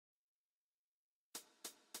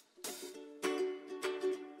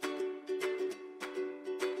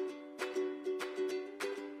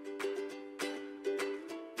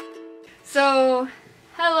So,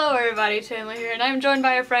 hello everybody, Chandler here, and I'm joined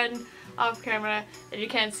by a friend off camera that you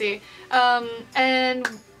can't see. And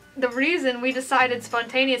the reason we decided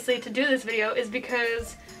spontaneously to do this video is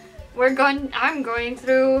because I'm going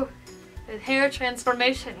through a hair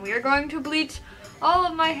transformation. We are going to bleach all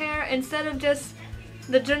of my hair instead of just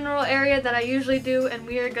the general area that I usually do, and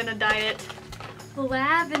we are gonna dye it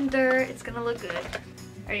lavender. It's gonna look good.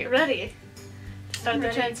 Are you ready to start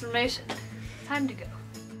the transformation? Time to go.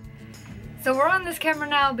 So we're on this camera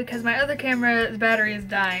now because my other camera's battery is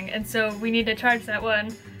dying, and so we need to charge that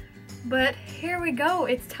one. But here we go,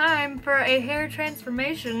 it's time for a hair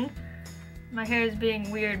transformation. My hair is being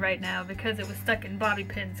weird right now because it was stuck in bobby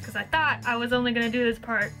pins, because I thought I was only gonna do this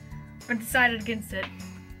part, but decided against it.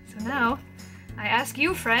 So now, I ask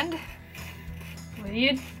you, friend, will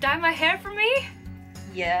you dye my hair for me?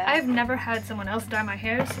 Yeah. I've never had someone else dye my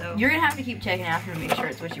hair, so... You're gonna have to keep checking after to make sure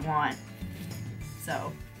it's what you want.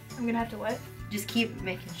 So... I'm gonna have to what? Just keep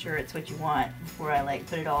making sure it's what you want before I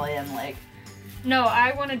put it all in No,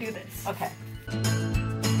 I want to do this. Okay.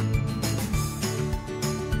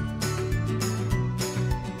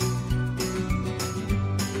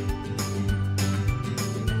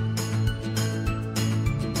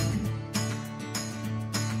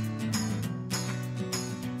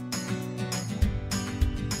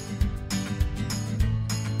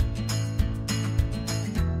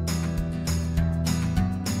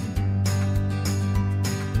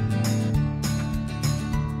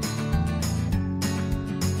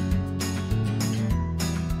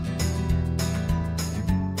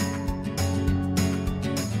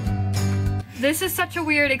 This is such a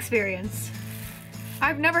weird experience.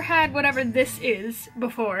 I've never had whatever this is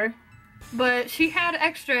before, but she had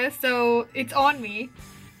extra, so it's on me.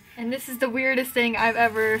 And this is the weirdest thing I've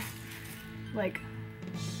ever,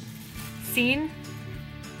 seen.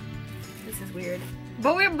 This is weird.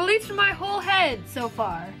 But we're bleaching my whole head so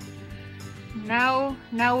far. Now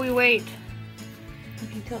we wait.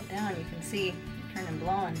 If you tilt down, you can see it turning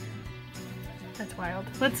blonde. That's wild.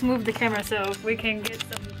 Let's move the camera so we can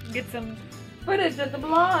get some footage of the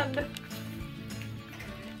blonde.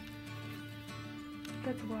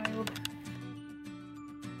 That's wild.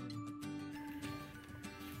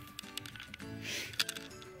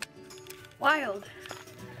 Wild.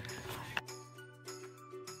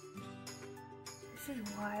 This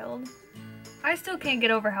is wild. I still can't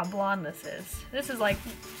get over how blonde this is. This is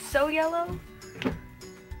so yellow.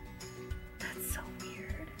 That's so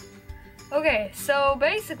weird. Okay, so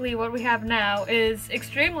basically what we have now is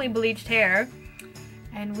extremely bleached hair,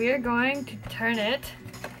 and we're going to turn it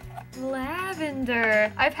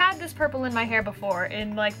lavender. I've had this purple in my hair before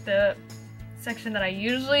in the section that I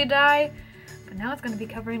usually dye, but now it's going to be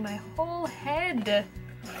covering my whole head.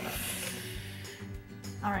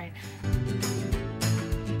 All right.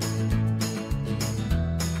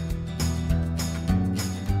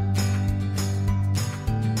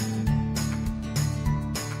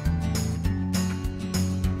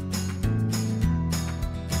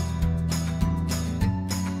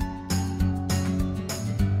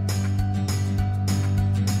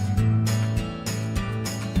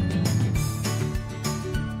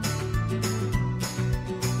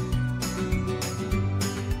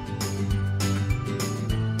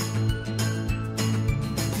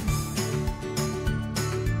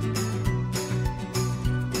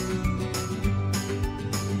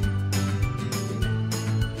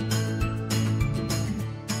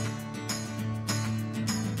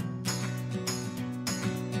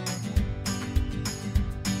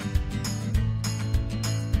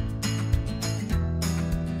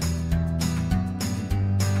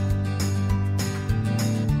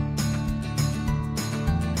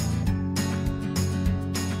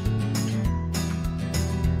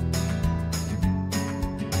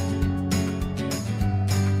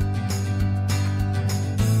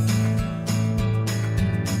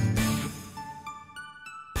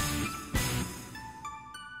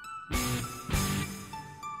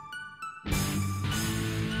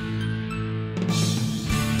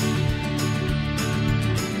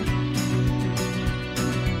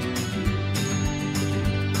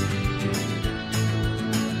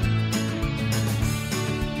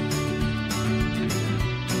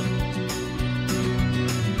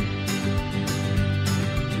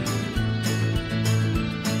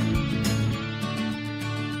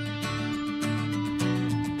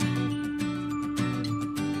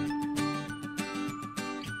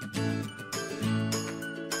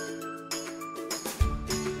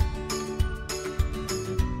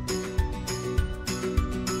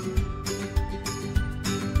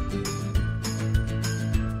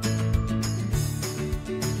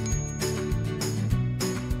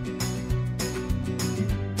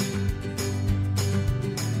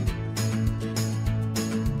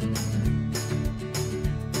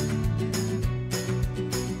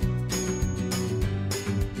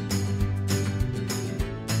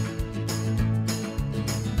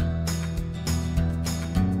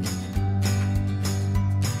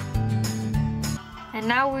 And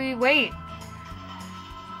now we wait.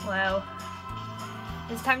 Well,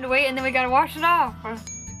 It's time to wait and then we gotta wash it off.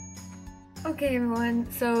 Okay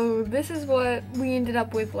everyone, so this is what we ended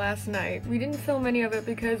up with last night. We didn't film any of it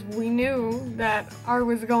because we knew that I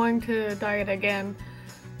was going to diet again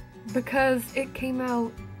because it came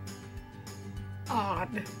out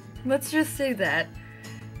odd. Let's just say that.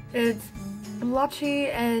 It's blotchy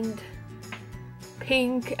and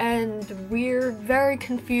pink and we're very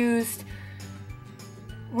confused.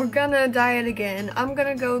 We're gonna diet again. I'm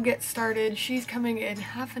gonna go get started. She's coming in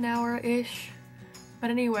half an hour-ish. But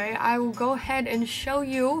anyway, I will go ahead and show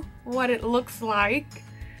you what it looks like.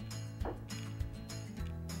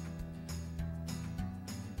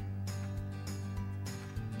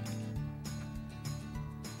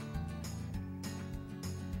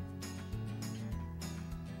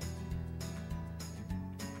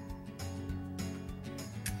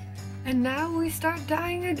 And now we start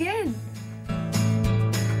dyeing again.